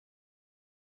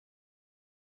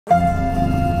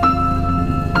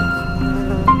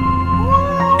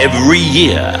Every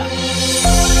year,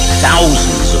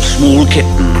 thousands of small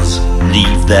kittens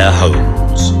leave their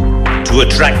homes to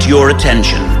attract your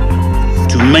attention,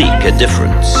 to make a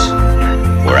difference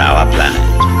for our planet.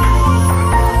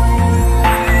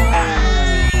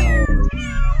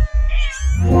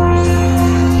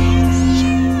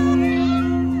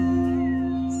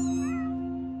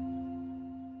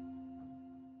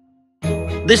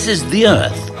 This is the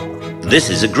Earth.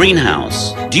 This is a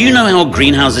greenhouse. Do you know how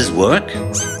greenhouses work?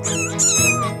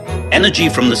 Energy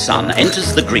from the sun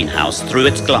enters the greenhouse through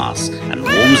its glass and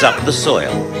warms up the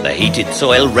soil. The heated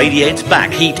soil radiates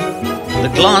back heat.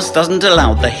 The glass doesn't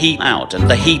allow the heat out, and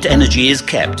the heat energy is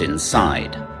kept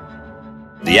inside.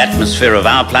 The atmosphere of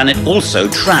our planet also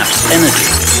traps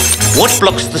energy. What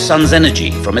blocks the sun's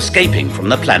energy from escaping from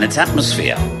the planet's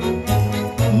atmosphere?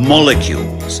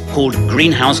 Molecules, called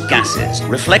greenhouse gases,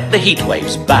 reflect the heat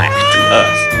waves back to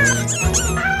Earth.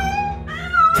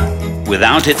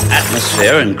 Without its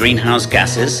atmosphere and greenhouse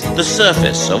gases, the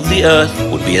surface of the Earth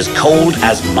would be as cold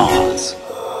as Mars.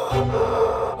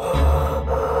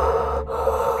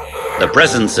 The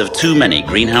presence of too many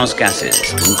greenhouse gases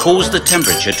can cause the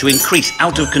temperature to increase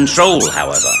out of control,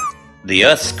 however. The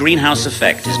Earth's greenhouse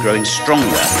effect is growing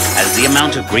stronger as the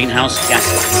amount of greenhouse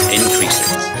gases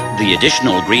increases. The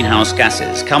additional greenhouse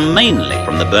gases come mainly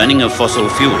from the burning of fossil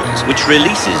fuels, which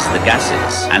releases the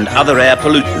gases and other air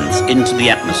pollutants into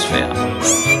the atmosphere.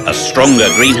 A stronger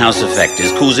greenhouse effect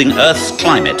is causing Earth's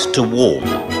climate to warm.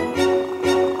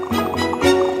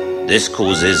 This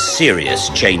causes serious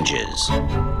changes.